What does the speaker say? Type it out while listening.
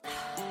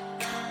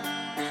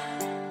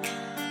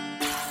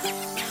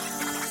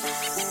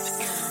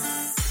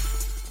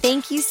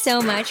Thank you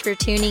so much for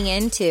tuning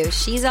in to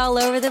She's All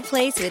Over the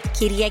Place with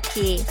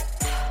Kiriaki.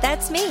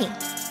 That's me.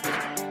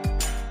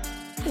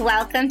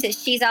 Welcome to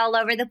She's All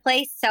Over the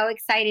Place. So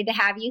excited to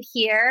have you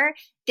here.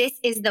 This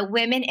is the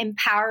Women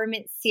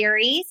Empowerment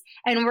Series,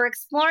 and we're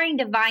exploring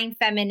divine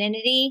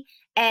femininity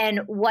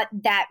and what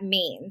that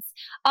means.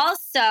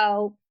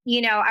 Also,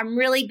 I'm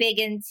really big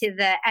into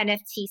the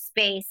NFT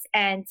space,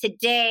 and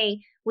today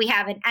we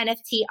have an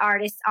NFT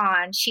artist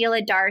on,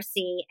 Sheila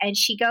Darcey, and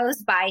she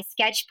goes by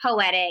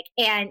Sketchpoetic,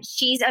 and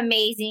she's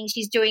amazing.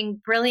 She's doing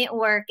brilliant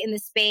work in the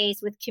space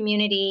with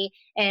community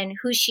and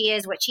who she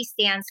is, what she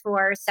stands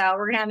for. So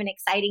we're going to have an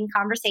exciting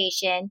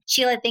conversation.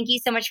 Sheila, thank you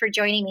so much for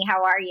joining me.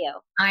 How are you?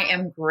 I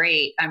am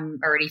great. I'm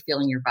already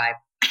feeling your vibe.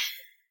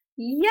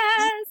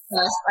 Yes.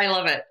 I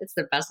love it. It's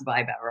the best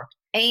vibe ever.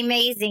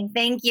 Amazing.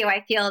 Thank you.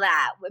 I feel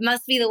that. It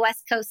must be the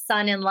West Coast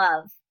sun and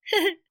love.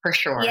 For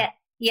sure.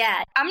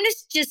 Yeah. I'm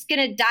just going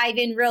to dive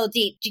in real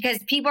deep because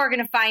people are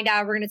going to find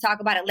out. We're going to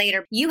talk about it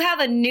later. You have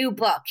a new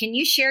book. Can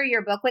you share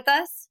your book with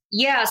us?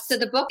 Yeah. So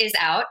the book is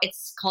out.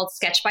 It's called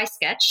Sketch by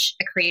Sketch,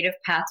 A Creative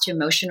Path to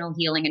Emotional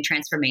Healing and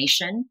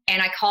Transformation.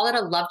 And I call it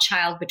a love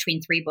child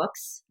between three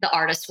books: The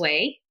Artist's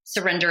Way,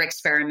 Surrender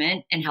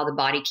Experiment, and How the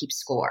Body Keeps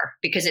Score,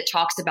 because it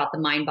talks about the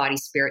mind, body,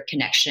 spirit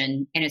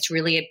connection. And it's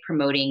really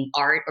promoting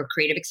art or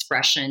creative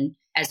expression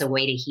as a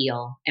way to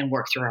heal and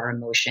work through our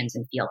emotions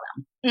and feel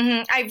them.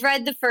 Mm-hmm. I've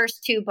read the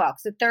first two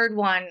books. The third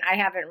one I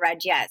haven't read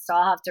yet, so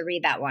I'll have to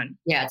read that one.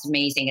 Yeah, it's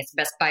amazing. It's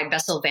by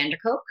Bessel van der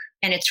Kolk.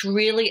 And it's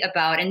really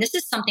about, and this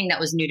is something that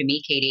was new to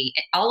me, Katie.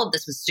 All of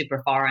this was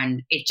super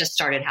foreign. It just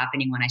started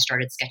happening when I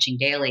started sketching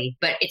daily.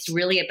 But it's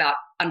really about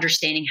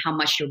understanding how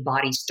much your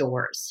body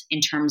stores in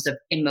terms of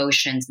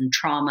emotions and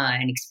trauma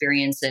and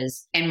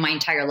experiences. And my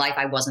entire life,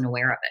 I wasn't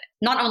aware of it.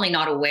 Not only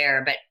not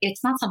aware, but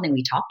it's not something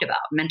we talked about.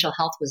 Mental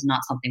health was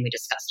not something we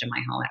discussed in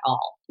my home at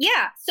all.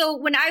 Yeah. So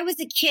when I was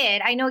a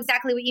kid, I know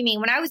exactly what you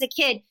mean. When I was a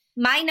kid,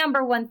 my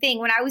number one thing,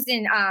 when I was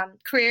in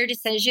career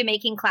decision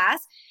making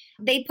class,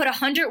 they put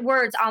 100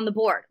 words on the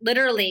board,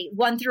 literally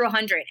 1 through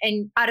 100.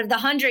 And out of the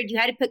 100, you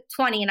had to pick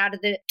 20. And out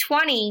of the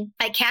 20,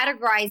 I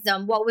categorized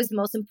them what was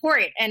most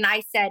important. And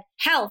I said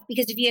health,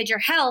 because if you had your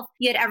health,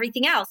 you had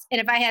everything else.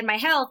 And if I had my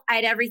health, I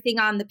had everything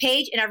on the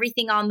page and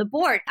everything on the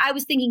board. I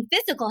was thinking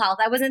physical health.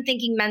 I wasn't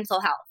thinking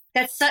mental health.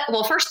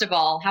 Well, first of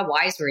all, how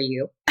wise were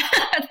you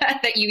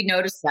that you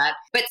noticed that?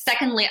 But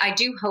secondly, I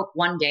do hope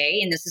one day,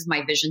 and this is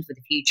my vision for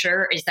the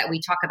future, is that we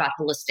talk about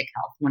holistic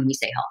health when we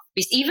say health.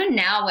 Because even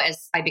now,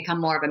 as I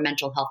become more of a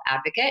mental health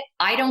advocate,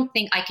 I don't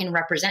think I can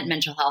represent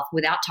mental health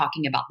without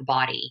talking about the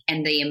body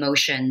and the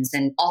emotions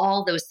and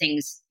all those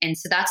things. And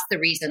so that's the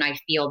reason I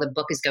feel the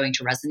book is going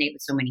to resonate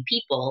with so many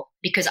people,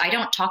 because I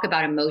don't talk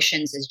about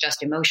emotions as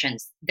just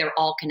emotions. They're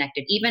all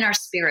connected, even our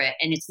spirit.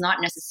 And it's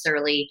not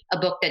necessarily a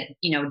book that,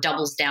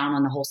 doubles down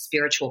on the whole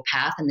spiritual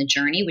path and the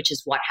journey, which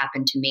is what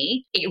happened to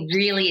me. It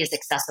really is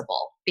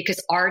accessible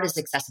because art is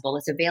accessible.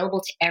 It's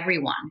available to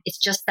everyone. It's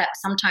just that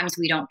sometimes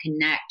we don't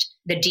connect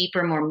the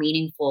deeper, more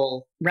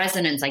meaningful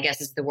resonance, I guess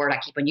is the word I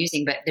keep on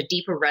using, but the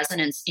deeper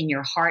resonance in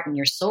your heart and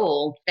your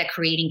soul that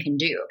creating can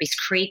do. Because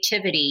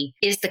creativity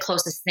is the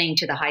closest thing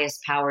to the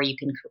highest power you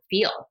can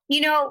feel.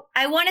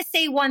 I want to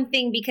say one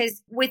thing,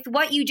 because with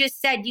what you just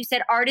said, you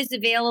said art is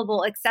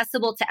available,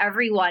 accessible to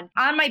everyone.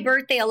 On my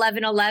birthday,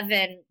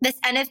 11/11, this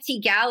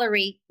NFT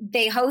gallery,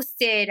 they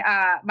hosted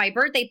my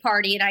birthday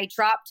party, and I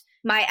dropped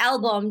my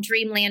album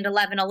Dreamland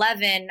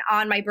 11/11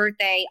 on my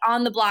birthday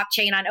on the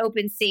blockchain on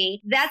OpenSea.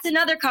 That's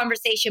another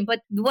conversation. But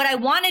what I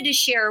wanted to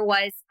share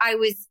was I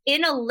was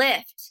in a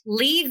Lyft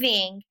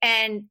leaving,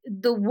 and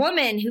the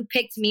woman who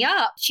picked me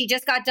up, she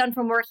just got done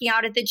from working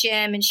out at the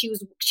gym, and she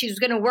was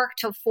going to work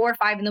till 4 or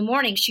 5 in the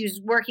morning. She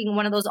was working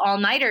one of those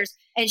all-nighters,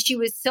 and she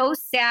was so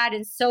sad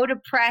and so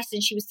depressed.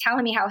 And she was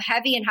telling me how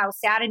heavy and how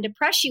sad and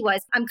depressed she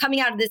was. I'm coming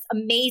out of this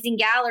amazing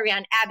gallery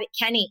on Abbott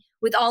Kinney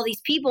with all these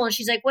people. And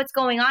she's like, what's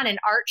going on? An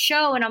art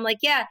show? And I'm like,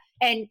 yeah.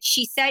 And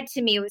she said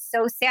to me, it was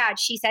so sad.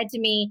 She said to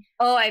me,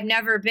 oh, I've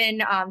never been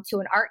to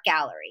an art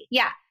gallery.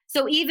 Yeah.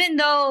 So even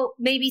though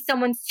maybe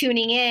someone's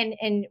tuning in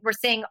and we're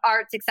saying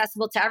art's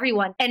accessible to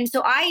everyone. And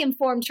so I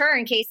informed her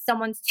in case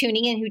someone's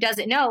tuning in who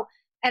doesn't know.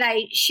 And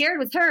I shared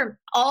with her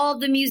all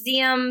the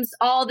museums,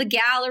 all the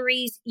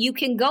galleries, you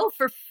can go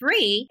for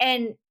free.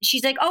 And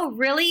she's like, oh,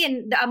 really?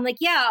 And I'm like,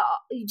 yeah,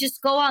 you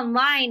just go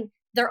online.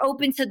 They're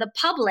open to the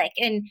public,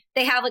 and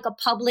they have like a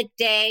public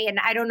day. And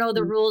I don't know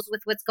the rules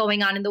with what's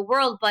going on in the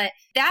world, but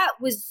that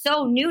was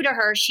so new to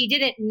her. She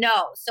didn't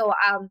know. So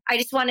I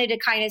just wanted to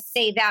kind of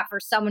say that for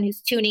someone who's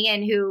tuning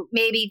in who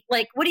maybe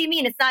like, what do you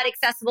mean it's not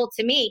accessible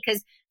to me?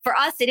 Because for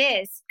us, it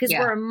is, because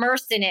we're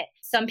immersed in it.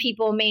 some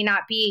people may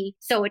not be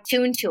so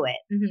attuned to it.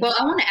 Well,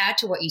 I want to add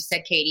to what you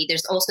said, Katie.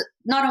 There's also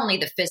not only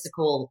the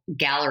physical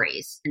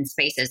galleries and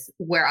spaces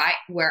where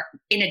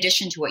in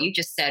addition to what you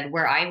just said,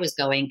 where I was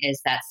going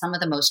is that some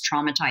of the most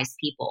traumatized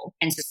people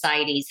and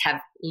societies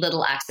have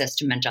little access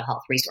to mental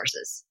health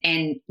resources.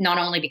 And not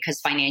only because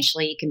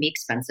financially it can be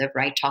expensive,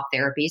 right? Talk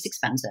therapy is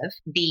expensive.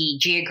 The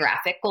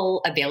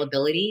geographical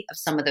availability of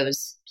some of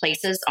those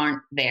places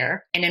aren't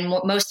there. And then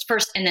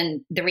and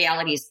then the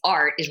reality is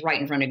art is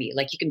right in front of you.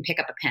 Like you can pick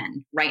up a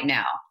pen right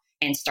now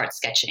and start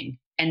sketching.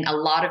 And a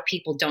lot of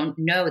people don't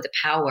know the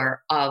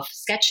power of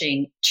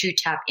sketching to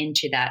tap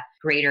into that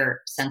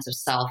greater sense of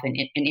self and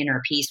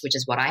inner peace, which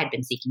is what I had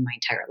been seeking my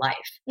entire life.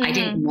 I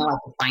didn't know I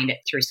could find it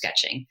through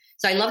sketching.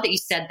 So I love that you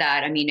said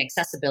that. I mean,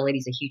 accessibility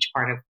is a huge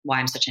part of why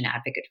I'm such an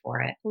advocate for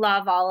it.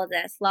 Love all of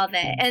this. Love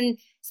it. And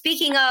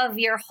speaking of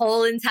your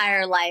whole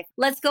entire life,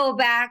 let's go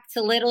back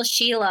to little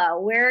Sheila.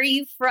 Where are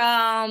you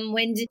from?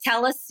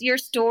 Tell us your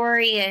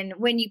story and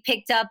when you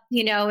picked up,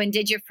 and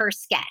did your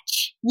first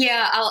sketch.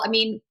 Yeah.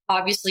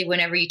 Obviously,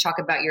 whenever you talk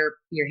about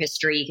your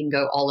history, you can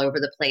go all over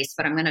the place,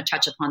 but I'm going to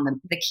touch upon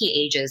the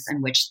key ages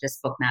in which this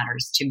book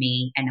matters to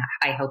me. And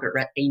I hope it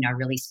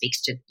really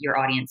speaks to your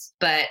audience.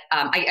 But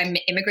I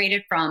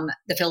immigrated from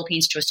the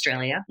Philippines to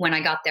Australia. When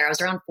I got there, I was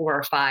around 4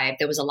 or 5.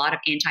 There was a lot of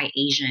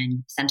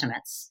anti-Asian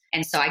sentiments.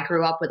 And so I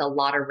grew up with a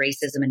lot of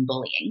racism and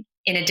bullying.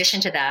 In addition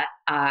to that,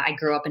 I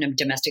grew up in a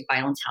domestic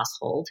violence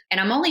household.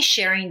 And I'm only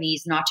sharing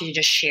these not to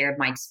just share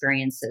my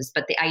experiences,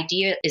 but the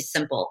idea is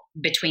simple.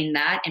 Between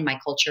that and my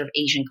culture of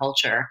Asian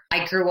culture,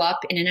 I grew up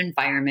in an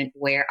environment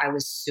where I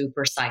was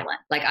super silent.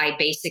 Like I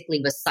basically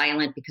was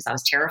silent because I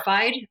was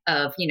terrified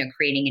of,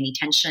 creating any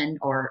tension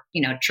or,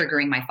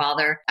 triggering my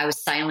father. I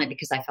was silent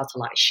because I felt a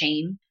lot of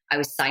shame. I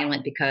was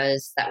silent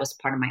because that was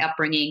part of my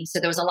upbringing. So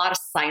there was a lot of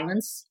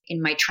silence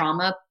in my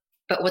trauma.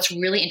 But what's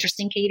really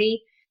interesting,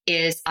 Katie,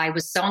 is I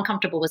was so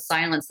uncomfortable with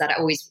silence that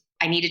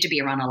I needed to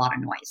be around a lot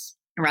of noise,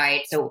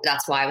 right? So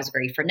that's why I was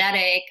very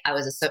frenetic. I've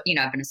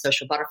been a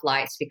social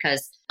butterfly. It's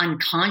because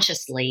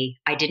unconsciously,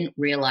 I didn't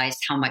realize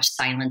how much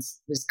silence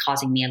was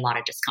causing me a lot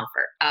of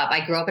discomfort.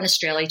 I grew up in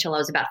Australia till I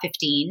was about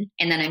 15,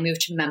 and then I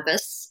moved to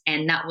Memphis,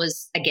 and that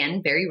was,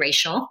 again, very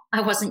racial. I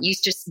wasn't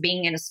used to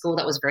being in a school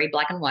that was very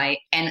black and white,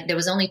 and there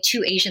was only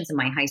 2 Asians in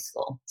my high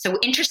school. So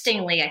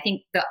interestingly, I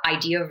think the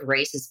idea of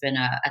race has been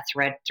a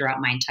thread throughout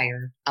my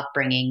entire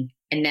upbringing.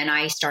 And then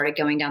I started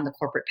going down the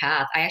corporate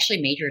path. I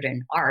actually majored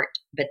in art,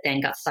 but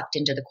then got sucked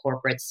into the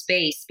corporate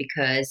space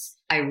because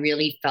I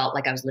really felt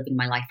like I was living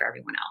my life for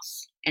everyone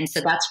else. And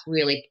so that's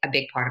really a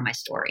big part of my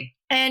story.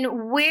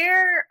 And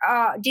where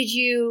did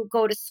you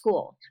go to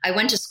school? I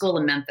went to school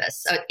in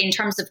Memphis. In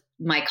terms of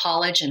my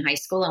college and high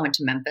school, I went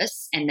to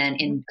Memphis. And then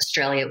in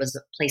Australia, it was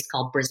a place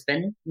called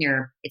Brisbane.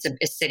 It's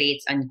a city.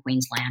 It's in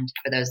Queensland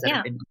for those that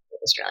have been to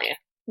Australia.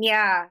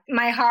 Yeah,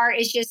 my heart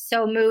is just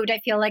so moved. I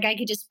feel like I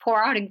could just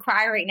pour out and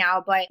cry right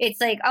now. But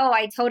it's like,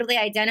 I totally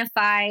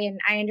identify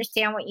and I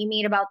understand what you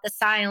mean about the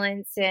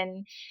silence.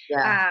 And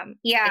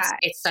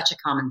It's such a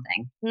common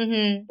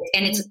thing.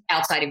 And it's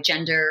outside of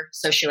gender,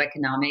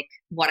 socioeconomic.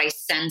 What I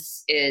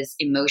sense is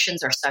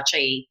emotions are such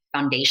a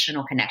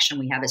foundational connection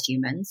we have as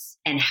humans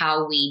and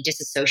how we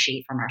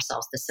disassociate from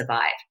ourselves to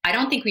survive. I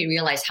don't think we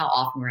realize how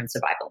often we're in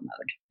survival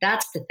mode.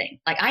 That's the thing.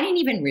 Like I didn't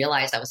even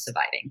realize I was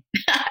surviving.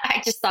 I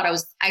actually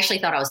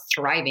thought I was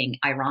thriving,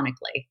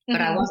 ironically,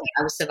 but I wasn't.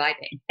 I was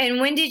surviving.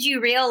 And when did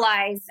you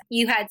realize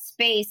you had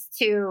space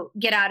to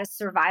get out of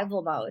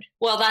survival mode?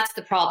 Well, that's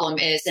the problem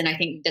is, and I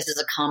think this is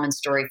a common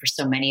story for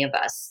so many of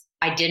us.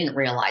 I didn't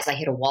realize I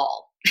hit a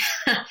wall.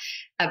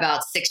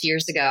 About 6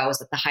 years ago, I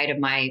was at the height of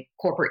my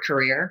corporate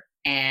career.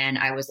 And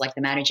I was like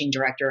the managing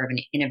director of an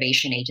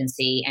innovation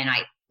agency. And I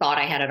thought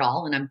I had it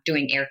all. And I'm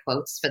doing air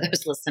quotes for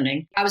those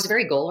listening. I was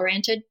very goal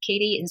oriented,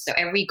 Katie. And so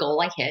every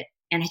goal I hit,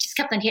 and I just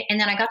kept on hitting. And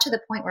then I got to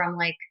the point where I'm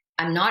like,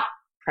 I'm not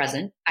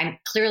present. I'm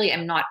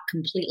not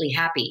completely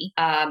happy.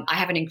 I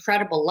have an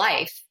incredible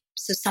life.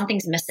 So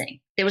something's missing.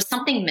 There was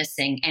something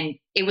missing. And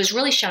it was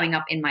really showing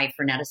up in my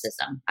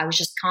freneticism. I was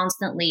just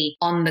constantly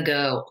on the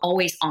go,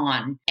 always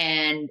on.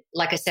 And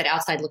like I said,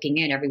 outside looking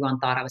in, everyone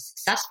thought I was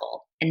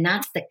successful. And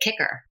that's the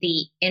kicker.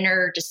 The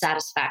inner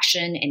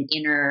dissatisfaction and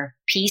inner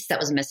peace that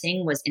was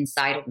missing was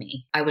inside of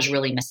me. I was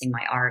really missing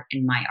my art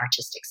and my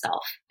artistic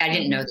self. I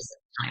didn't know this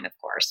at the time, of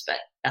course, but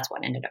that's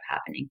what ended up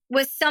happening.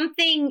 Was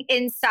something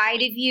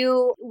inside of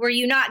you, were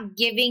you not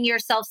giving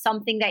yourself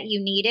something that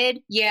you needed?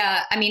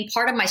 Yeah. I mean,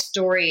 part of my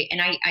story,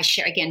 and I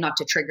share, again, not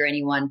to trigger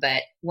anyone,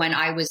 but when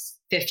I was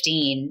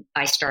 15,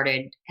 I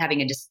started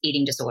having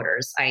eating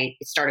disorders. It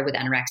started with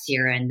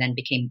anorexia and then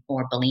became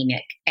more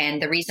bulimic.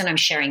 And the reason I'm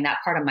sharing that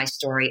part of my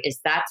story is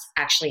that's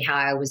actually how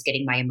I was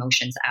getting my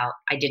emotions out.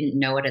 I didn't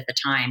know it at the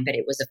time, but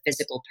it was a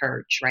physical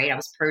purge, right? I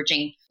was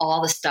purging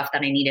all the stuff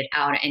that I needed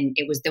out, and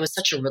there was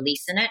such a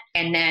release in it.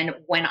 And then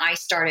when I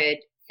started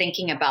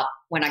thinking about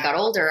when I got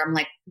older, I'm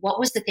like, what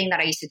was the thing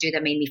that I used to do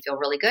that made me feel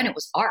really good? And it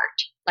was art.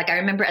 Like I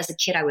remember as a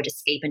kid, I would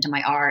escape into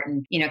my art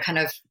and, kind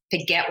of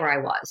forget where I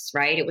was,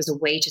 right? It was a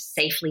way to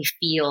safely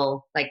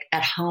feel like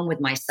at home with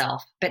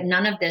myself. But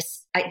none of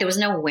this, there was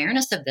no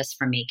awareness of this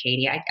for me,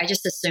 Katie. I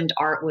just assumed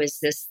art was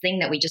this thing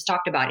that we just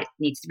talked about. It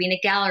needs to be in a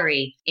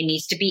gallery. It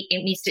needs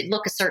to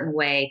look a certain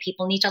way.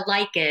 People need to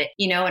like it,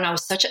 and I'm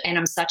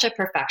such a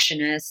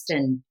perfectionist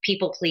and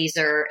people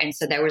pleaser. And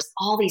so there was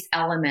all these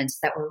elements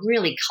that were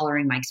really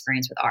coloring my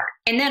experience with art.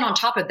 And then on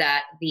top of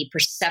that, the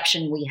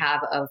perception we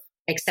have of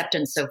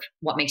acceptance of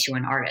what makes you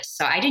an artist.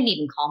 So I didn't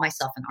even call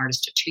myself an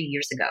artist 2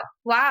 years ago.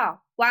 Wow,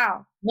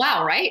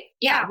 right?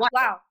 Yeah.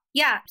 Wow.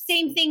 Yeah.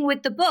 Same thing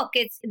with the book.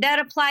 That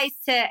applies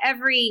to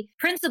every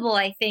principle,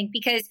 I think,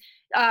 because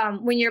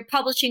when you're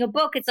publishing a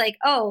book, it's like,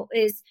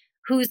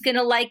 who's going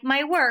to like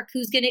my work?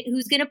 Who's going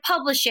to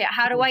publish it?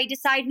 How do I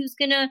decide who's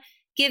going to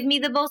give me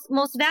the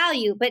most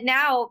value? But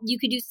now you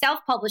could do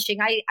self-publishing.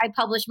 I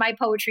published my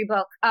poetry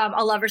book,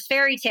 A Lover's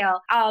Fairy Tale.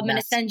 I'm going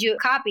to send you a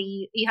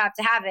copy. You have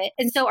to have it.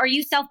 And so are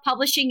you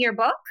self-publishing your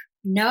book?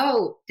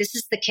 No, this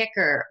is the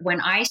kicker.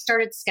 When I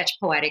started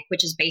Sketchpoetic,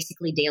 which is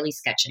basically daily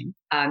sketching,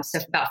 so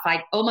about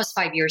almost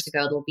 5 years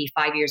ago, it'll be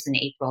 5 years in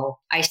April,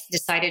 I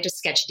decided to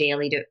sketch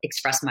daily to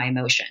express my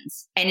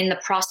emotions. And in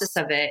the process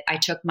of it, I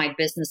took my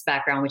business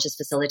background, which is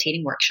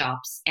facilitating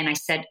workshops. And I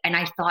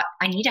thought,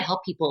 I need to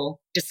help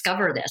people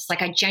discover this.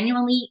 Like I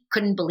genuinely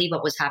couldn't believe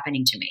what was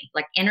happening to me.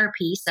 Like inner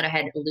peace that I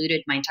had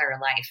eluded my entire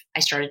life, I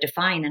started to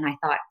find. And I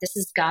thought, this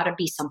has got to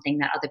be something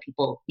that other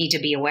people need to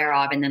be aware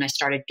of. And then I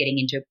started getting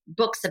into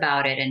books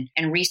about it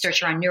and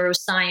research around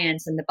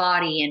neuroscience and the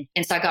body.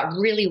 And so I got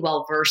really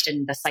well versed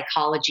in the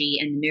psychology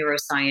and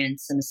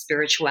neuroscience and the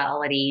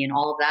spirituality and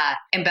all of that.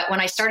 But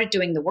when I started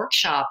doing the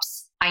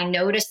workshops, I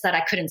noticed that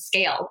I couldn't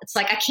scale. It's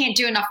like, I can't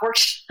do enough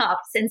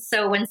workshops. And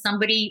so when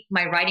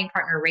my writing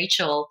partner,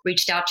 Rachel,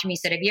 reached out to me,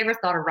 said, have you ever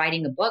thought of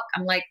writing a book?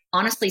 I'm like,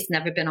 honestly, it's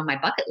never been on my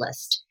bucket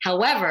list.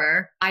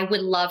 However, I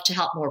would love to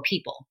help more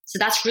people. So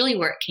that's really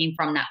where it came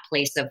from, that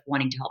place of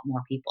wanting to help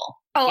more people.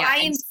 Oh, yeah, I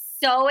am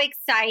so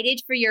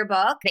excited for your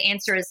book. The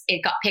answer is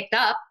it got picked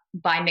up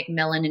by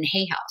Macmillan and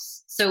Hay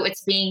House. So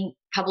it's being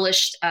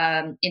published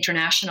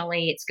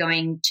internationally. It's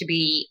going to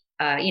be,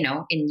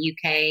 in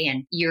UK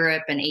and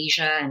Europe and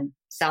Asia and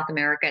South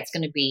America. It's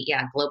going to be,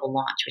 global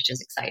launch, which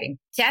is exciting.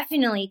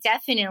 Definitely.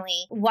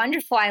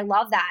 Wonderful. I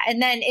love that.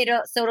 And then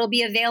it'll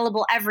be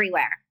available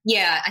everywhere.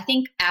 Yeah, I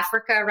think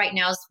Africa right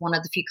now is one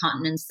of the few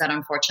continents that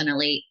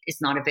unfortunately is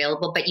not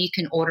available, but you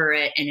can order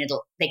it and you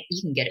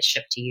can get it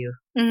shipped to you.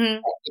 Mm-hmm.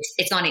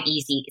 It's not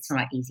easy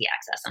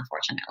access,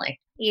 unfortunately.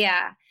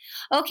 Yeah.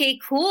 Okay,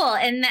 cool.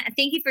 And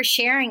thank you for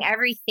sharing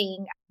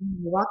everything.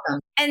 You're welcome.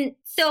 And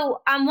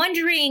so I'm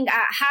wondering,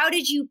 how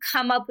did you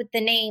come up with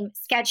the name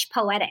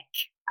Sketchpoetic?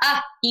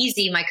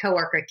 Easy. My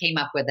coworker came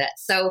up with it.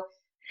 So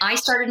I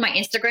started my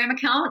Instagram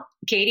account,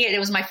 Katie. It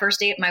was my first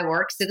day at my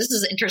work. So this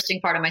is an interesting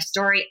part of my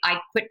story. I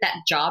quit that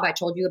job I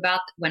told you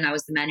about when I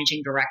was the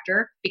managing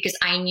director because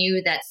I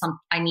knew that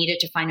I needed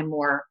to find a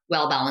more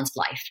well-balanced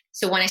life.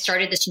 So when I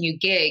started this new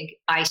gig,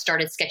 I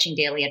started sketching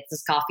daily at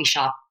this coffee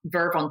shop,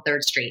 Verve on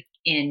 3rd Street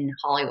in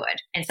Hollywood.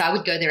 And so I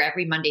would go there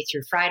every Monday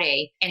through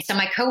Friday. And so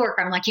my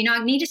coworker, I'm like,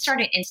 I need to start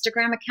an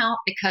Instagram account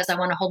because I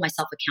want to hold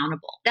myself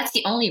accountable. That's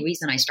the only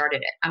reason I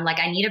started it. I'm like,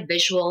 I need a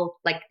visual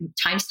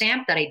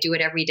timestamp that I do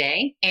it every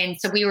day. And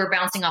so we were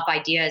bouncing off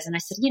ideas. And I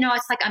said,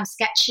 it's like I'm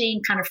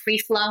sketching, kind of free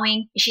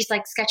flowing. And she's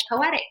like,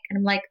 Sketchpoetic. And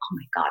I'm like, oh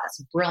my God,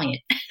 that's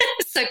brilliant.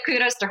 So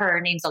kudos to her.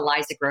 Her name's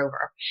Eliza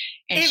Grover.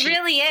 And it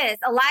really is.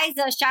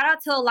 Eliza, shout out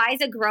to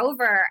Eliza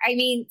Grover. I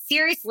mean,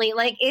 seriously,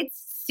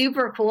 it's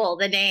super cool,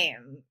 the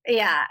name.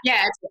 Yeah.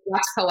 Yeah, it's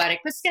wax poetic,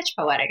 but sketch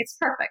poetic. It's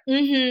perfect.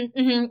 Mm-hmm,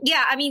 mm-hmm.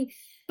 Yeah, I mean,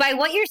 by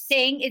what you're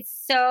saying, it's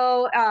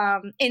so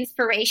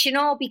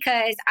inspirational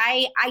because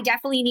I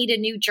definitely need a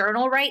new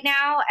journal right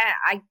now.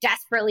 I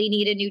desperately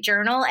need a new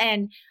journal.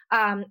 And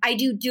I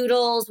do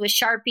doodles with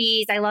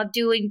Sharpies. I love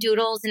doing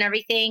doodles and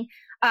everything.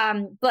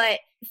 But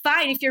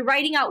fine, if you're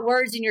writing out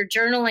words in your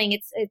journaling,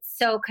 it's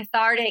so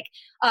cathartic.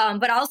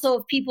 But also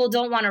if people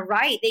don't want to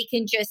write, they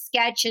can just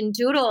sketch and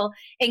doodle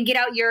and get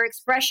out your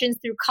expressions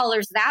through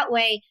colors that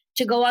way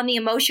to go on the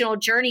emotional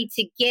journey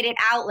to get it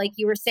out. Like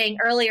you were saying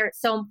earlier,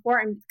 it's so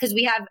important because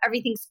we have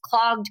everything's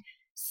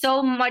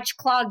so much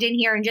clogged in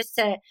here and just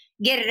to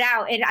get it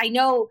out. And I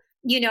know,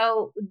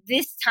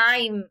 these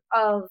times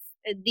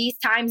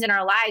in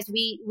our lives,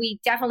 we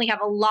definitely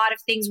have a lot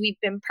of things we've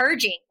been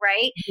purging,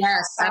 right?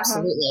 Yes,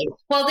 absolutely.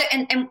 Well,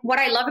 and what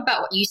I love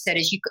about what you said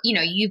is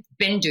you've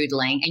been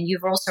doodling and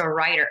you're also a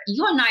writer.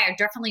 You and I are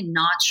definitely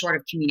not short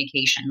of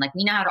communication. Like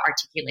we know how to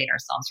articulate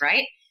ourselves,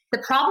 right? The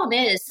problem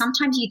is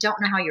sometimes you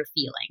don't know how you're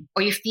feeling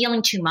or you're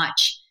feeling too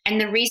much. And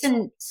the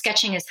reason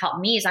sketching has helped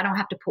me is I don't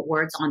have to put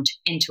words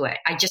into it.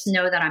 I just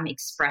know that I'm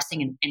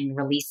expressing and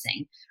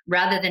releasing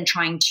rather than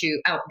trying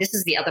to, this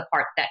is the other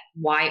part that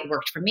why it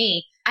worked for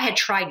me. I had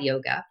tried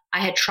yoga. I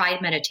had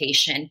tried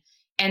meditation.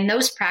 And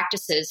those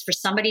practices for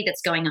somebody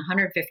that's going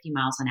 150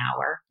 miles an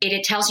hour,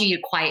 it tells you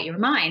to quiet your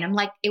mind. I'm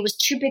like, it was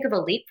too big of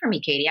a leap for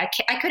me, Katie.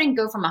 I couldn't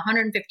go from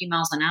 150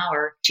 miles an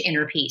hour to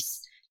inner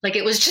peace. Like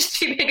it was just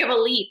too big of a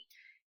leap.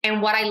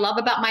 And what I love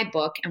about my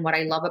book and what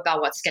I love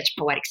about what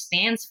Sketchpoetic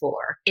stands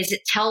for is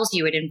it tells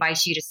you, it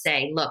invites you to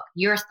say, look,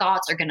 your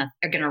thoughts are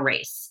gonna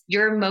race.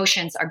 Your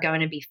emotions are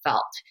going to be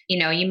felt.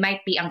 You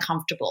might be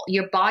uncomfortable.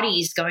 Your body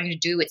is going to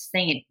do its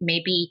thing. It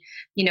may be,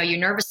 your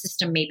nervous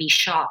system may be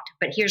shocked.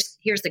 But here's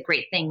the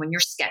great thing. When you're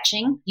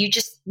sketching, you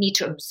just need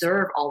to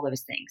observe all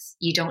those things.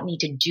 You don't need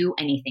to do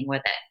anything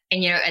with it.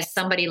 And, as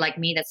somebody like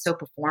me that's so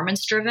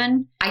performance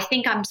driven, I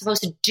think I'm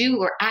supposed to do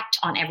or act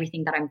on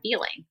everything that I'm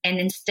feeling. And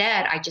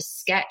instead, I just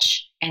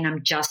sketch and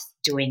I'm just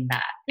doing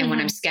that. And when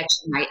I'm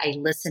sketching, I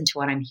listen to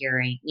what I'm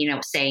hearing,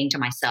 saying to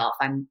myself,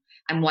 I'm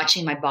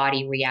watching my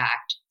body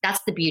react.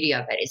 That's the beauty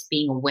of it, is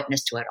being a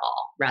witness to it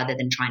all rather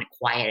than trying to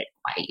quiet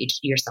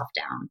yourself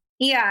down.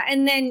 Yeah.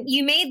 And then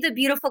you made the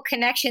beautiful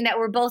connection that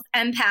we're both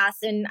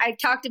empaths. And I've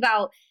talked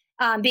about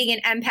being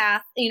an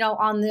empath,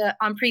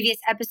 on previous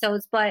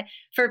episodes. But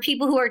for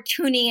people who are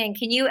tuning in,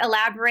 can you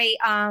elaborate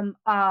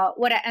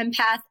what an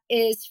empath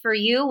is for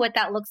you, what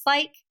that looks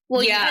like?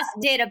 Well, You just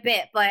did a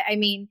bit, but I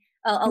mean,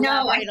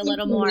 elaborate a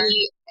little more.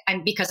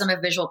 Because I'm a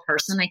visual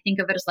person, I think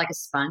of it as like a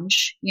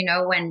sponge.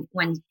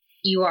 When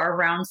you are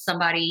around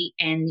somebody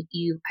and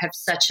you have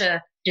such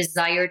a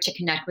desire to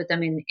connect with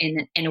them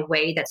in a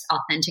way that's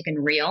authentic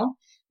and real,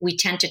 we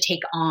tend to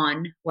take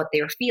on what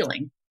they're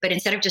feeling. But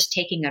instead of just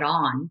taking it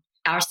on,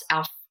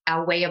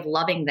 our way of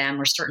loving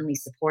them or certainly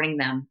supporting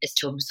them is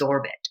to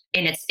absorb it.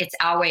 And it's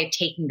our way of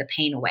taking the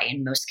pain away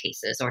in most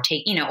cases, or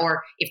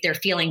or if they're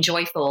feeling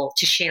joyful,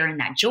 to share in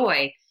that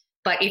joy.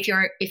 But if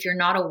you're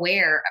not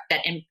aware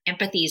that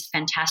empathy is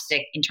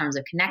fantastic in terms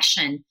of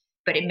connection,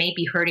 but it may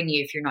be hurting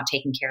you if you're not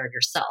taking care of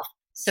yourself.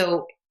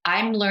 So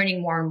I'm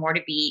learning more and more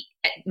to be,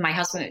 my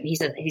husband,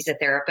 he's a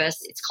therapist.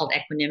 It's called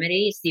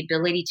equanimity. It's the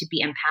ability to be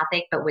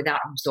empathic, but without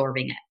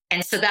absorbing it.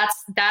 And so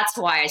that's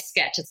why I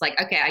sketch. It's like,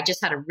 okay, I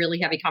just had a really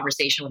heavy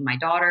conversation with my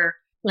daughter.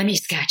 Let me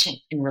sketch it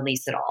and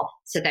release it all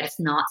so that it's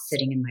not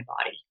sitting in my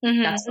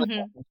body. That's the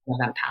definition of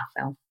empath,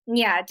 though.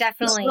 Yeah,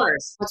 definitely.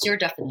 What's your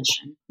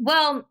definition?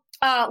 Well,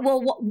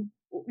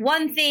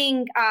 one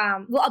thing,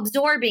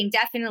 absorbing,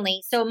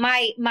 definitely. So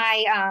my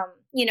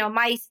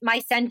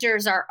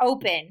centers are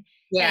open.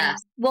 Yeah. And,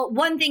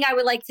 one thing I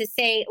would like to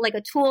say, like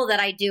a tool that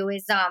I do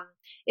is,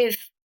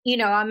 if,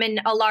 I'm in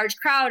a large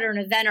crowd or an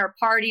event or a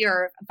party,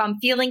 or if I'm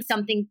feeling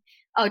something,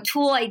 a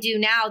tool I do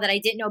now that I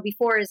didn't know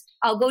before is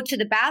I'll go to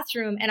the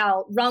bathroom and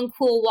I'll run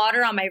cool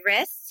water on my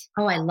wrist.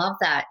 Oh, I love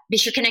that.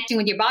 Because you're connecting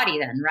with your body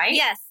then, right?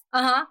 Yes.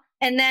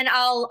 And then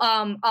I'll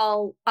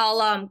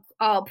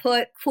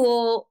put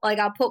cool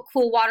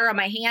water on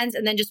my hands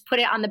and then just put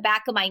it on the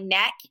back of my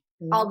neck.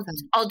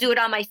 I'll do it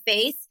on my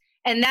face,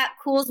 and that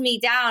cools me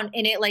down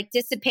and it like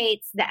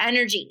dissipates the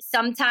energy.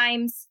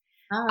 Sometimes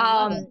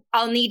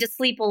I'll need to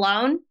sleep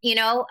alone.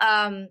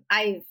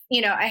 I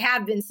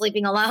have been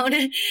sleeping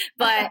alone,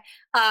 but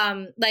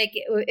like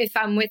if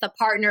I'm with a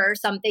partner or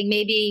something,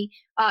 maybe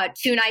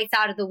 2 nights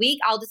out of the week,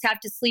 I'll just have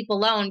to sleep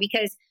alone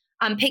because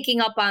I'm picking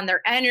up on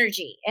their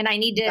energy, and I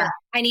need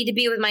to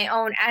be with my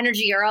own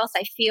energy, or else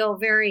I feel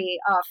very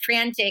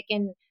frantic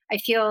and I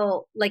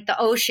feel like the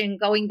ocean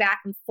going back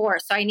and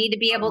forth. So I need to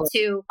be able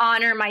to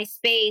honor my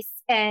space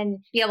and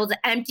be able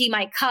to empty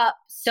my cup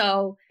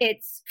so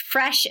it's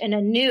fresh and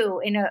anew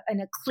in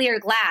a clear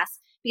glass,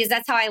 because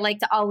that's how I like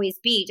to always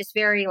be, just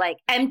very like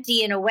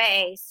empty in a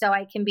way so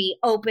I can be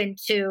open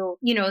to,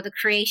 the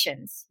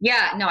creations.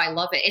 Yeah, no, I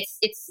love it.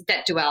 It's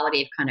that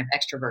duality of kind of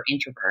extrovert,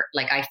 introvert.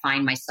 Like I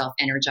find myself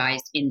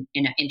energized in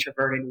an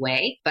introverted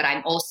way, but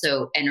I'm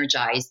also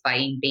energized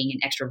by being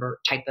an extrovert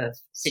type of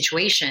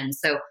situation.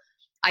 So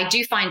I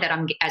do find that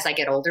as I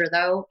get older,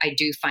 though, I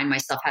do find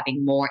myself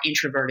having more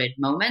introverted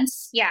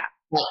moments. Yeah.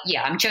 Well,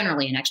 yeah, I'm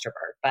generally an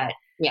extrovert, but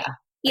yeah.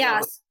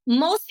 Yes.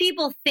 Most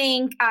people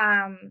think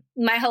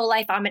my whole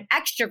life I'm an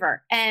extrovert,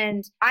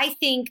 and I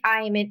think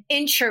I'm an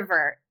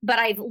introvert, but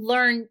I've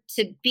learned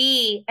to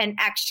be an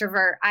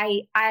extrovert.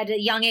 At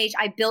a young age,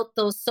 I built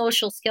those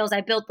social skills.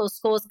 I built those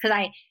skills because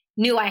I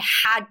knew I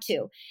had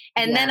to.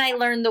 And then I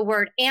learned the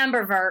word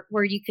ambivert,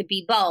 where you could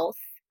be both.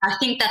 I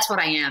think that's what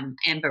I am,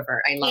 ambivert.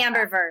 I love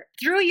ambivert.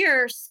 That. Through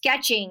your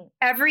sketching,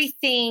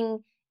 everything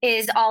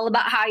is all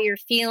about how you're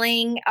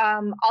feeling.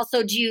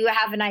 Also, do you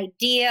have an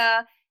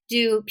idea?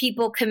 Do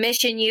people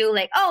commission you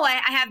like, oh,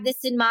 I have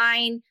this in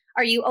mind?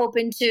 Are you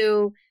open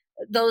to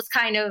those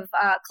kind of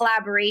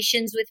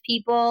collaborations with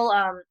people?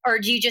 Or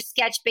do you just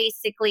sketch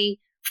basically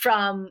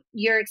from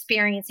your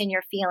experience and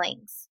your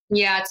feelings?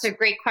 Yeah, it's a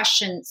great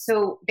question.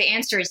 So the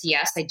answer is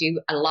yes, I do.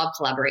 I love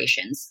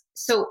collaborations.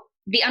 So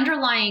the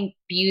underlying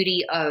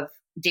beauty of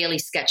daily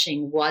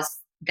sketching was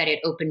that it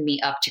opened me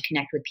up to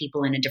connect with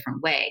people in a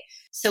different way.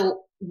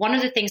 So one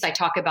of the things I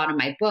talk about in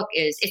my book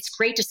is it's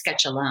great to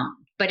sketch alone,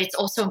 but it's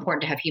also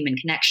important to have human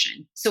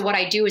connection. So what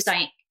I do is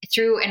I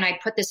and I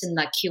put this in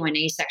the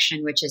Q&A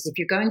section, which is if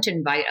you're going to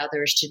invite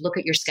others to look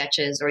at your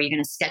sketches or you're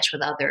going to sketch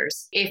with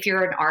others, if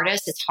you're an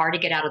artist, it's hard to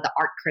get out of the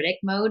art critic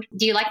mode.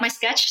 Do you like my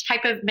sketch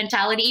type of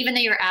mentality? Even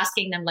though you're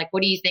asking them, like,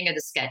 what do you think of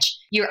the sketch?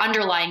 You're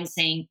underlying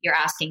saying, you're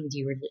asking, do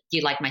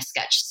you like my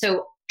sketch?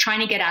 So trying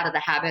to get out of the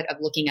habit of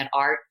looking at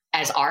art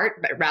as art,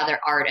 but rather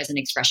art as an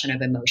expression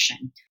of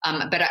emotion.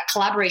 But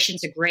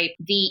collaborations are great.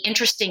 The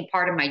interesting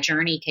part of my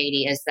journey,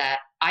 Katie, is that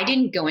I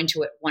didn't go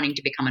into it wanting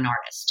to become an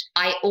artist.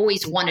 I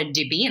always wanted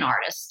to be an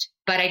artist,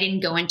 but I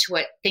didn't go into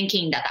it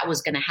thinking that that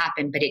was going to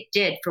happen, but it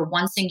did for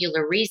one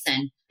singular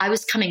reason. I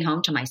was coming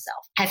home to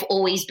myself. I've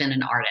always been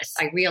an artist.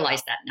 I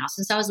realize that now.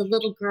 Since I was a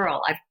little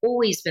girl, I've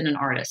always been an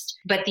artist.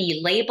 But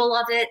the label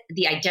of it,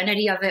 the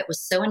identity of it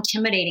was so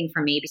intimidating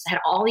for me because I had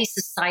all these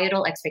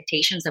societal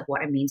expectations of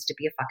what it means to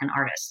be a fucking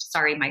artist.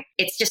 Sorry,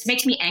 it just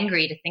makes me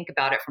angry to think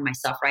about it for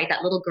myself, right?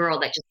 That little girl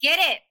that just get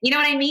it. You know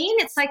what I mean?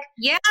 It's like,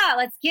 yeah,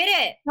 let's get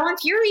it. So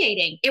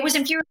infuriating. It was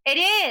infuriating. It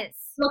is.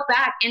 Look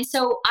back. And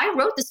so I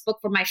wrote this book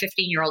for my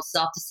 15-year-old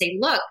self to say,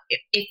 look,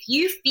 if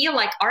you feel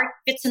like art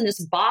fits in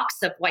this box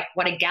of like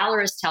what a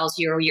gallerist tells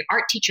you or your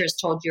art teacher has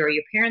told you or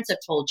your parents have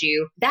told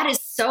you, that is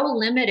so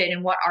limited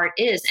in what art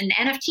is. And the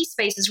NFT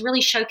space is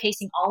really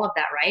showcasing all of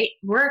that, right?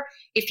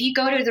 If you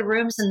go to the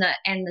rooms and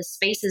the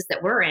spaces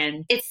that we're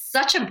in, it's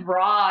such a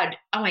broad,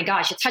 oh my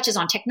gosh, it touches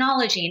on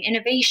technology and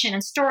innovation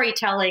and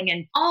storytelling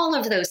and all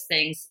of those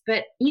things.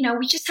 But,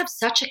 we just have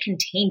such a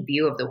contained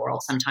view of the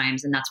world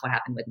sometimes. And that's what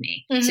happened with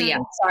me. Mm-hmm. So yeah,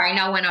 sorry, I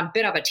know I went on a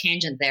bit of a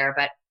tangent there,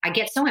 but I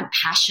get so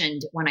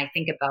impassioned when I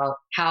think about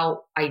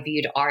how I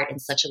viewed art in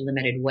such a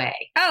limited way.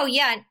 Oh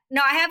yeah.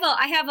 No, I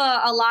have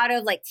a lot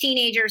of like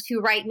teenagers who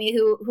write me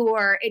who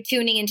are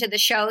tuning into the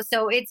show.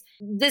 So it's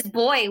this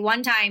boy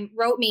one time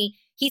wrote me.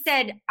 He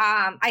said,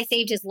 I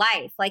saved his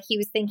life. Like he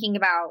was thinking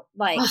about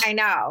I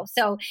know.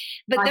 So,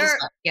 but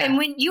and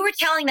when you were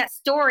telling that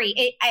story,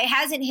 it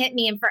hasn't hit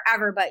me in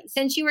forever, but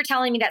since you were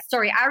telling me that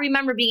story, I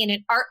remember being in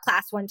an art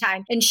class one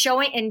time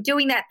and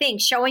doing that thing,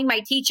 showing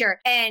my teacher,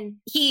 and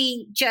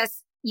he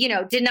just,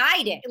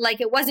 denied it. Like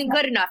it wasn't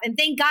good enough. And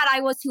thank God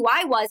I was who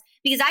I was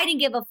because I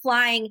didn't give a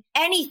flying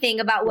anything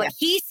about what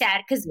he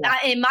said. Cause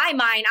in my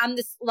mind, I'm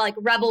this like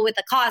rebel with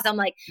a cause. I'm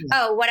like,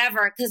 oh,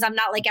 whatever. Cause I'm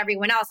not like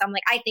everyone else. I'm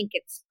like, I think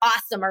it's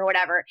awesome or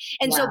whatever.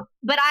 And so,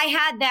 but I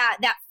had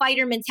that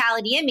fighter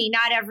mentality in me.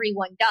 Not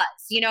everyone does.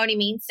 You know what I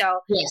mean? So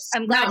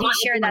I'm glad you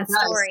shared that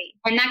story.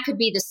 And that could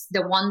be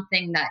the one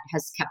thing that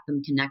has kept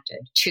them connected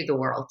to the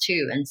world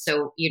too. And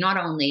so you're not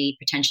only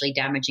potentially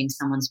damaging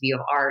someone's view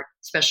of art,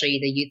 especially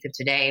the youth of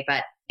today,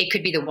 but it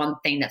could be the one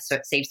thing that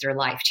saves their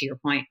life, to your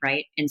point,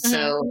 right? And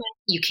so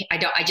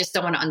I just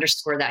don't want to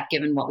underscore that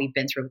given what we've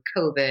been through with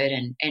COVID,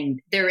 and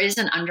there is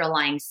an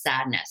underlying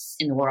sadness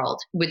in the world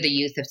with the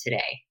youth of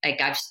today.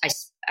 Like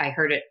I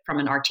heard it from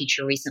an art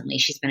teacher recently.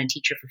 She's been a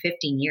teacher for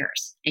 15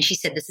 years. And she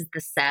said, this is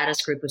the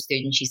saddest group of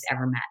students she's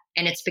ever met.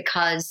 And it's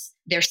because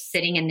they're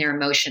sitting in their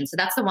emotions. So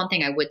that's the one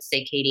thing I would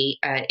say, Katie,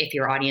 if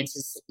your audience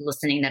is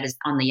listening, that is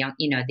on the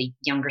the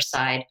younger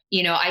side.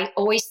 I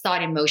always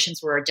thought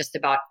emotions were just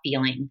about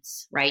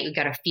feelings, right? You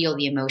got to feel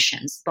the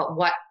emotions. But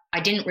what I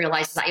didn't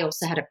realize is I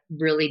also had a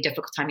really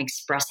difficult time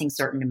expressing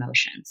certain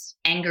emotions,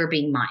 anger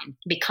being mine.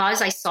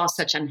 Because I saw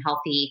such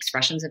unhealthy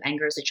expressions of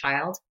anger as a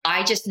child,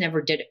 I just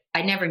never did.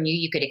 I never knew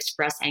you could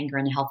express anger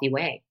in a healthy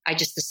way. I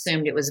just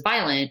assumed it was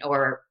violent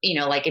or,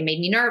 like it made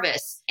me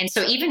nervous. And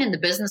so even in the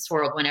business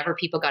world, whenever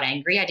people got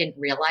angry, I didn't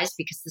realize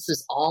because this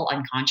was all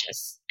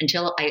unconscious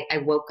until I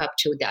woke up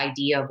to the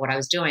idea of what I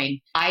was doing.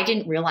 I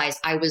didn't realize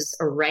I was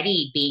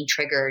already being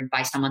triggered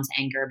by someone's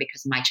anger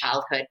because of my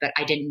childhood, but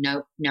I didn't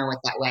know it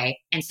that way.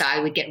 And so I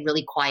would get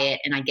really quiet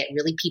and I get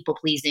really people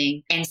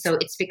pleasing. And so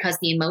it's because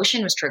the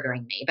emotion was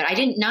triggering me, but I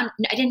didn't know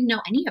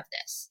any of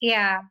this.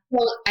 Yeah.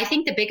 Well, I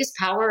think the biggest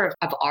power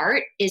of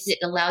art is it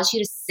allows you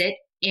to sit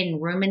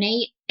and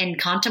ruminate and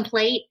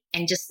contemplate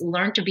and just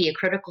learn to be a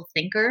critical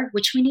thinker,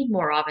 which we need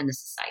more of in the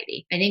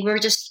society. I think we're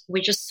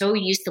just so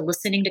used to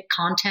listening to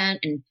content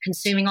and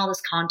consuming all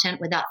this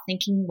content without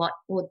thinking,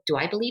 do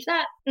I believe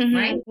that? Mm-hmm.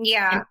 Right?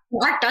 Yeah.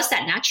 And art does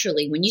that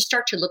naturally. When you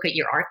start to look at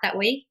your art that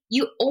way,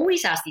 you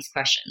always ask these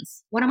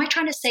questions. What am I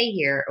trying to say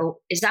here? Or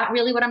is that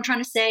really what I'm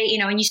trying to say?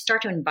 And you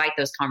start to invite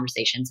those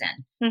conversations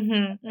in.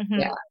 Mm-hmm. Mm-hmm.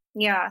 Yeah.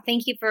 Yeah.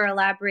 Thank you for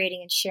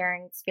elaborating and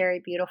sharing. It's very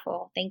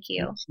beautiful. Thank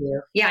you. Thank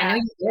you. Yeah, I know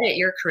you get it.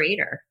 You're a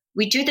creator.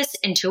 We do this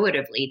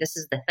intuitively. This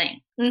is the thing.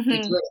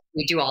 Mm-hmm.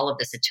 We do all of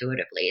this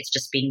intuitively. It's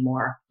just being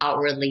more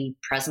outwardly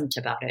present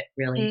about it,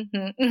 really.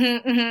 Mm-hmm.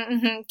 Mm-hmm. Mm-hmm.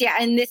 Mm-hmm. Yeah.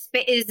 And this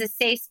is a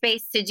safe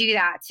space to do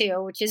that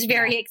too, which is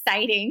very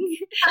exciting.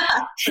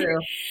 True.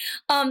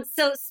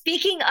 So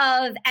speaking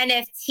of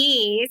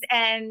NFTs,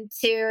 and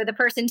to the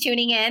person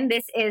tuning in,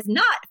 this is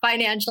not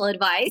financial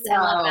advice. I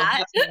love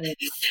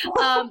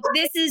that.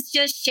 This is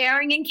just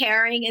sharing and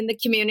caring in the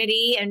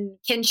community and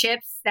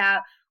kinships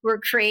that we're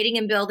creating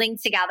and building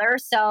together.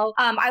 So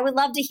I would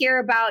love to hear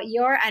about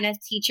your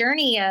NFT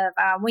journey of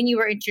when you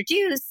were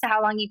introduced,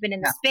 how long you've been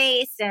in the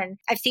space, and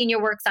I've seen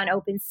your works on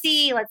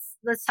OpenSea.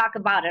 Let's talk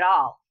about it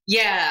all.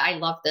 Yeah, I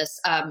love this.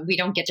 We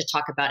don't get to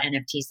talk about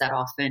NFTs that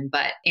often,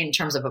 but in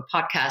terms of a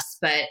podcast,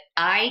 but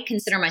I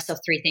consider myself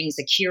three things: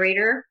 a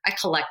curator, a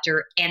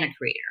collector, and a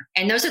creator.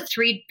 And those are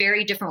three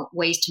very different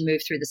ways to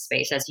move through the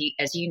space, as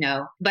you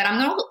know. But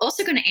I'm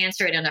also going to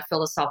answer it in a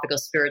philosophical,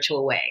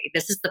 spiritual way.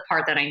 This is the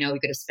part that I know we're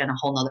going to spend a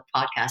whole nother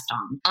podcast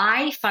on.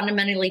 I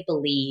fundamentally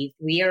believe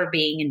we are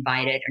being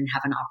invited and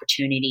have an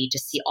opportunity to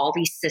see all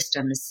these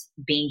systems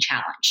being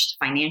challenged: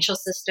 financial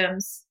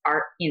systems,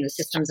 art, the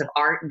systems of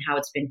art and how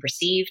it's been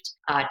perceived,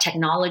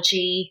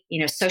 technology,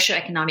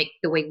 socioeconomic,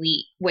 the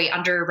way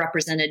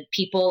underrepresented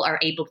people are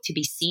able to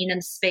be seen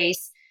in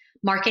space,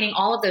 marketing,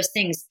 all of those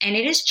things. And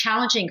it is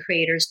challenging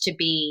creators to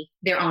be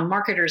their own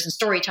marketers and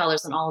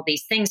storytellers and all of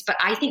these things. But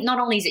I think not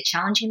only is it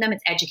challenging them,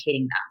 it's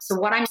educating them. So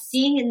what I'm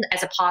seeing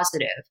as a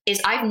positive is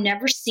I've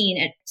never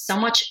seen so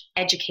much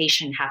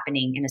education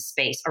happening in a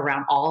space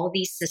around all of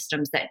these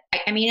systems that,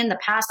 I mean, in the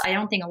past, I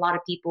don't think a lot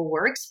of people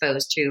were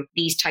exposed to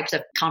these types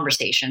of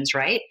conversations,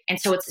 right? And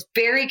so it's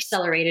very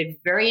accelerated,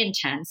 very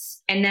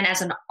intense. And then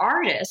as an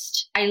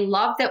artist, I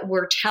love that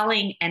we're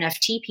telling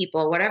NFT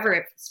people, whatever,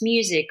 if it's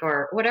music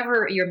or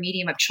whatever your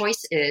medium of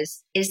choice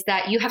is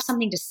that you have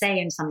something to say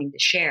and something to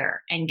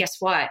share. And guess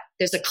what?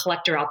 There's a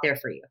collector out there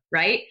for you,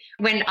 right?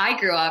 When I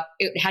grew up,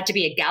 it had to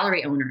be a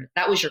gallery owner.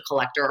 That was your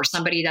collector, or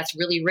somebody that's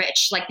really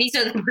rich. Like, these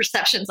are the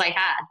perceptions I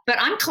had. But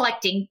I'm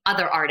collecting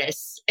other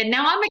artists, and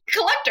now I'm a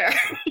collector.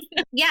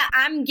 Yeah,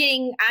 I'm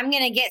going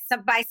to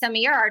buy some of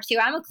your art too.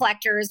 I'm a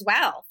collector as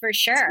well, for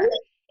sure.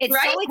 It's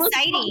right? So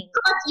exciting. We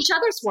collect each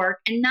other's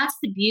work, and that's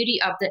the beauty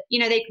of the.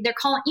 They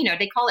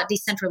call it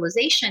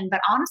decentralization,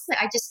 but honestly,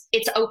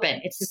 it's open.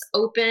 It's this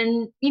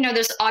open.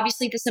 There's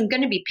obviously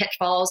going to be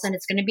pitfalls, and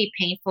it's going to be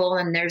painful,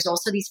 and there's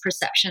also these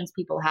perceptions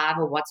people have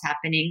of what's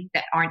happening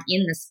that aren't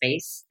in the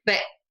space. But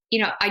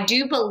I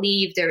do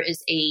believe there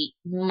is a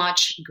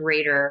much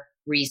greater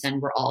reason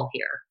we're all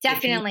here.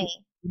 Definitely.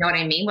 You know what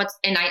I mean?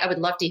 And I would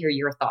love to hear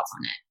your thoughts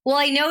on it. Well,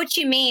 I know what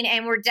you mean.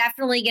 And we're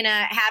definitely going to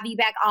have you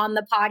back on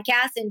the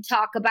podcast and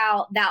talk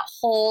about that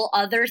whole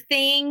other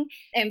thing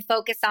and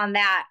focus on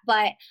that.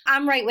 But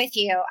I'm right with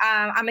you.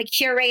 I'm a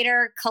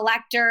curator,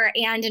 collector,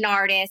 and an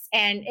artist,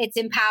 and it's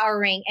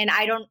empowering. And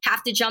I don't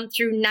have to jump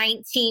through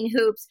 19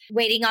 hoops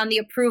waiting on the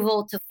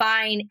approval to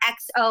find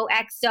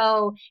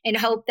XOXO and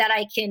hope that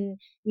I can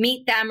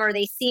meet them or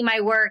they see my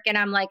work. And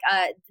I'm like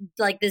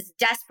this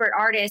desperate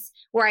artist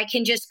where I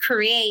can just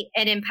create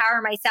and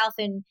empower myself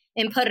and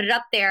put it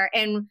up there.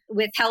 And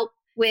with help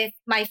with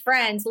my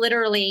friends,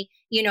 literally,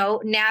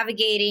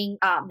 navigating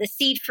the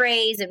seed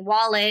phrase and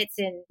wallets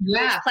and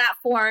those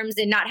platforms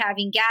and not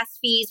having gas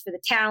fees for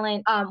the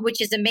talent,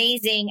 which is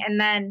amazing. And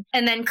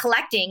then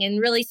collecting and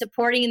really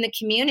supporting in the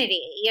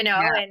community,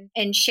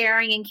 and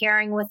sharing and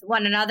caring with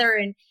one another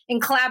and in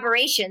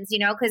collaborations,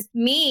 because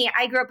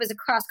I grew up as a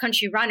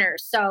cross-country runner.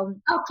 So,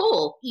 oh,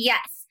 cool. Yes.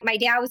 My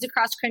dad was a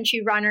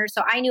cross-country runner,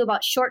 so I knew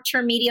about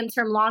short-term,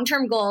 medium-term,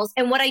 long-term goals.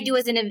 And what I do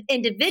as an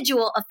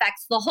individual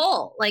affects the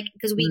whole,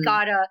 because we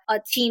got a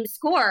team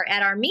score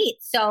at our meet.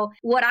 So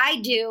what I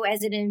do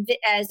as an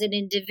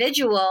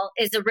individual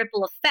is a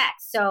ripple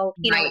effect. So,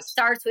 it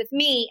starts with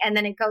me, and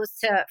then it goes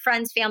to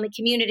friends, family,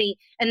 community,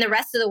 and the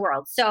rest of the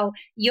world. So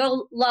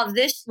you'll love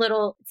this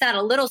it's not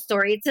a little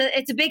story,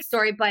 it's a big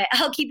story, but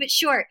I'll keep it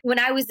short. When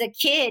I was a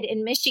kid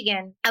in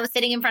Michigan, I was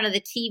sitting in front of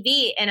the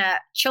TV, and a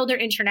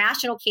Children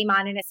International came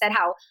on, and it said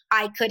how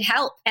I could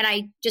help. And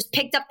I just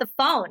picked up the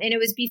phone, and it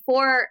was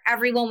before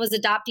everyone was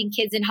adopting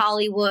kids in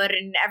Hollywood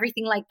and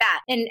everything like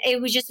that. And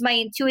it was just my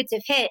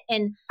intuitive hit.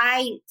 And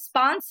I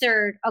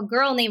sponsored a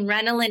girl named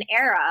Renalyn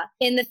Era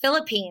in the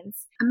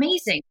Philippines.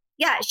 Amazing.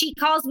 Yeah, she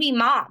calls me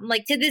mom.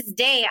 To this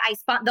day,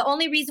 the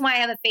only reason why I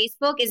have a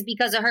Facebook is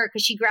because of her,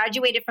 because she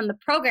graduated from the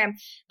program.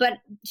 But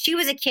she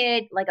was a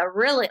kid,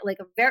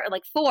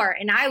 very 4,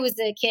 and I was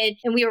a kid,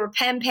 and we were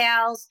pen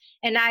pals,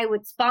 and I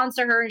would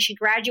sponsor her, and she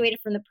graduated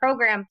from the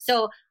program.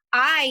 So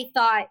I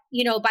thought,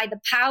 by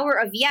the power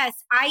of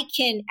yes, I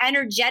can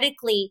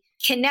energetically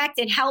connect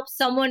and help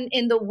someone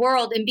in the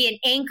world and be an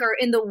anchor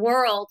in the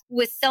world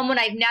with someone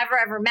I've never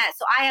ever met.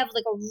 So I have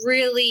a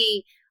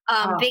really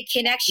big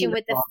connection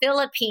beautiful. With the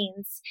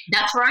Philippines.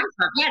 That's where I'm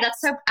from. Yeah,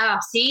 that's so,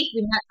 see,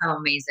 we met. Oh,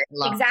 amazing.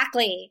 Love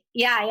exactly.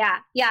 Yeah.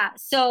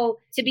 So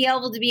to be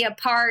able to be a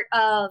part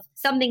of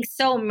something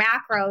so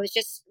macro is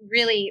just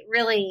really,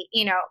 really,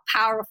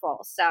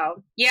 powerful.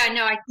 So. Yeah,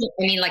 no, I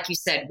mean, like you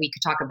said, we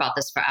could talk about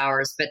this for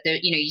hours, but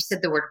you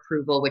said the word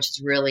approval, which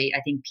is really, I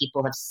think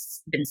people have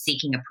been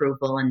seeking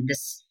approval, and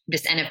this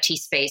NFT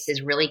space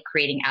is really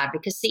creating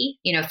advocacy.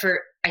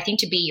 I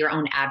think to be your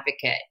own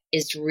advocate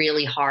is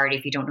really hard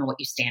if you don't know what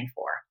you stand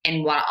for.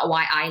 And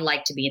why I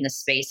like to be in this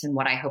space and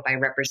what I hope I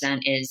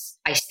represent is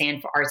I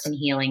stand for arts and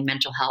healing,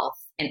 mental health,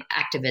 and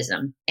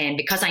activism. And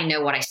because I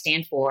know what I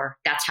stand for,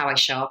 that's how I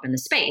show up in the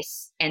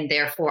space. And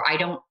therefore I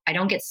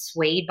don't get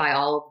swayed by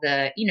all of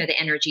the, the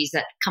energies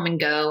that come and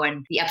go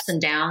and the ups and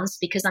downs,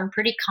 because I'm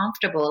pretty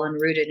comfortable and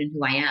rooted in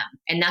who I am.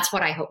 And that's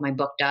what I hope my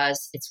book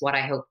does. It's what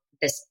I hope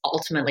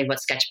ultimately what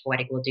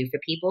Sketchpoetic will do for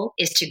people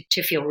is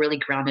to feel really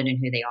grounded in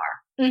who they are.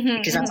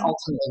 Because that's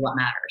ultimately what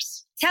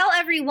matters. tell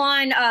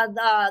everyone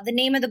the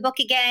name of the book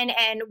again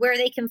and where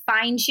they can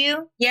find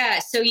you. Yeah,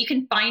 so you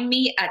can find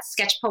me at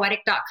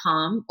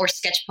sketchpoetic.com or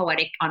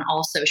sketchpoetic on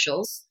all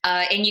socials.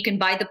 And you can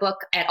buy the book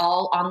at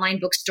all online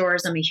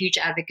bookstores. I'm a huge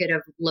advocate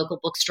of local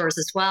bookstores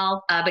as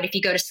well. But if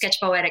you go to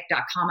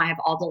sketchpoetic.com, I have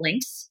all the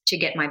links to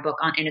get my book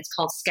on, and it's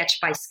called Sketch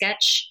by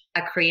Sketch,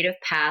 A Creative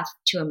Path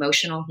to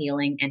Emotional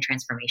Healing and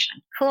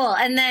Transformation. Cool.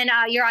 And then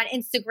you're on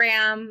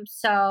Instagram.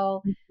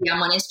 So yeah,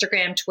 I'm on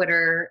Instagram,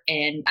 Twitter,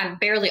 and I'm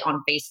barely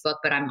on Facebook,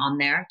 but I'm on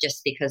there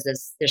just because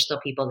there's still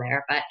people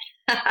there. But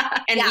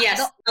and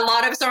yes, a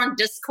lot of us are on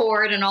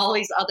Discord and all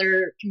these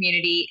other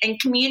community.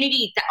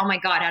 Oh my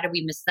God, how did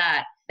we miss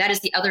that? That is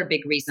the other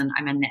big reason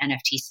I'm in the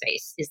NFT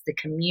space, is the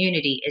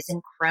community is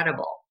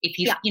incredible. If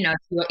you,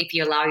 if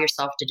you allow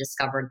yourself to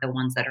discover the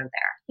ones that are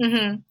there.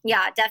 Mm-hmm.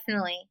 Yeah,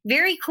 definitely.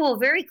 Very cool.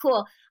 Very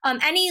cool.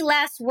 Any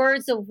last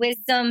words of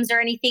wisdoms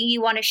or anything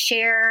you want to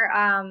share,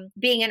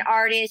 being an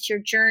artist, your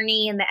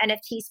journey in the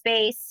NFT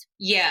space?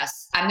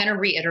 Yes, I'm going to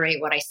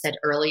reiterate what I said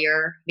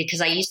earlier,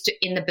 because I used to,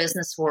 in the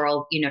business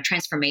world,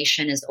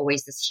 transformation is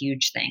always this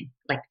huge thing,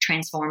 like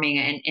transforming,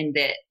 and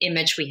the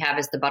image we have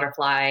is the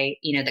butterfly,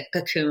 the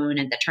cocoon,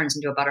 and that turns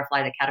into a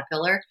butterfly, the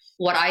caterpillar.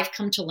 What I've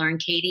come to learn,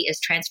 Katie, is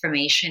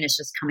transformation is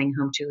just coming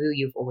home to who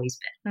you've always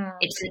been.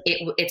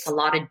 It's a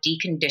lot of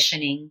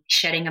deconditioning,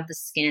 shedding of the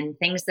skin,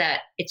 things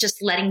that it's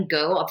just letting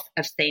go of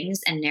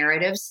things and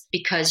narratives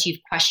because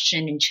you've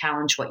questioned and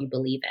challenged what you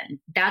believe in.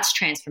 That's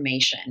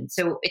transformation.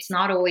 So it's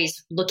not always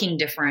looking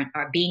different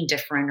or being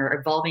different or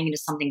evolving into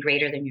something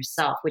greater than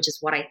yourself, which is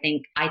what I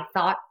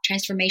thought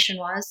transformation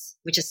was,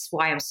 which is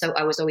why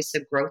I was always so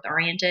growth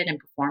oriented and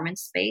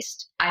performance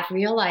based. I've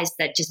realized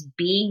that just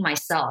being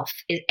myself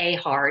is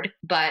hard,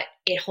 but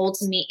it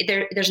holds me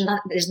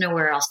there's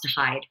nowhere else to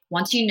hide.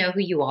 Once you know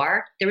who you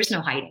are, there is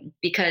no hiding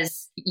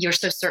because you're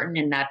so certain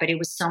in that. But it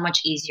was so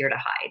much easier to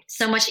hide,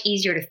 so much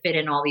easier to fit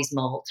in all these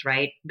molds,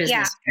 right?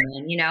 Business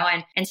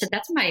women, and so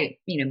that's my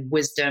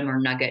wisdom or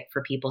nugget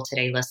for people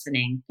today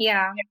listening.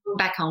 Yeah, go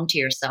back home to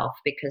yourself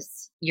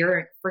because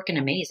you're freaking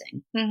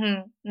amazing.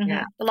 Mm-hmm, mm-hmm.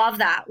 Yeah, love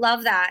that.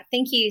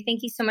 Thank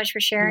you so much for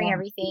sharing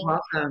everything.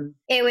 You're welcome.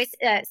 It was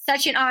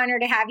such an honor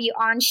to have you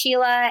on,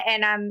 Sheila,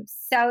 and I'm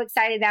so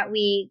excited that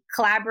we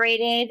collaborated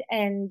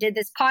and did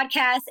this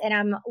podcast, and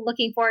I'm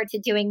looking forward to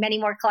doing many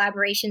more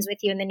collaborations with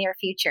you in the near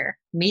future.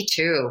 Me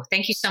too.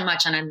 Thank you so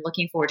much. And I'm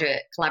looking forward to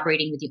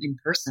collaborating with you in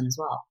person as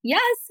well.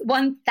 Yes,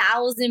 1000%.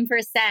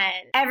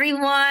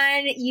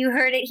 Everyone, you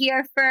heard it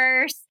here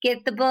first.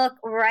 Get the book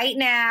right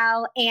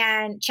now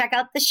and check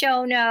out the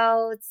show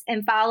notes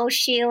and follow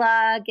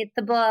Sheila. Get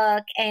the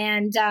book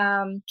and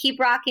keep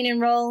rocking and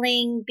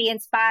rolling. Be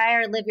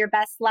inspired. Live your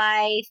best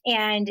life.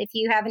 And if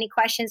you have any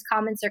questions,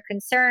 comments, or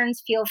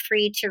concerns, feel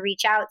free to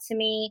reach out to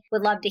me.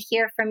 Would love to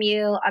hear from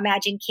you.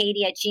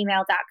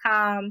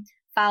 imaginekatie@gmail.com.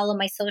 Follow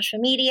my social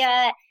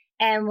media,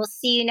 and we'll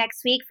see you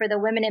next week for the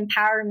Women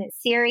Empowerment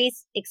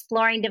Series,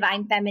 Exploring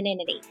Divine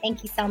Femininity.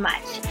 Thank you so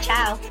much.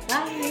 Ciao.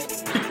 Bye.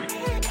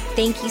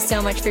 Thank you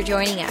so much for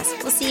joining us.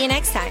 We'll see you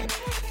next time.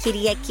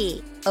 Kitty at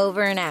Key,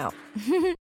 over and out.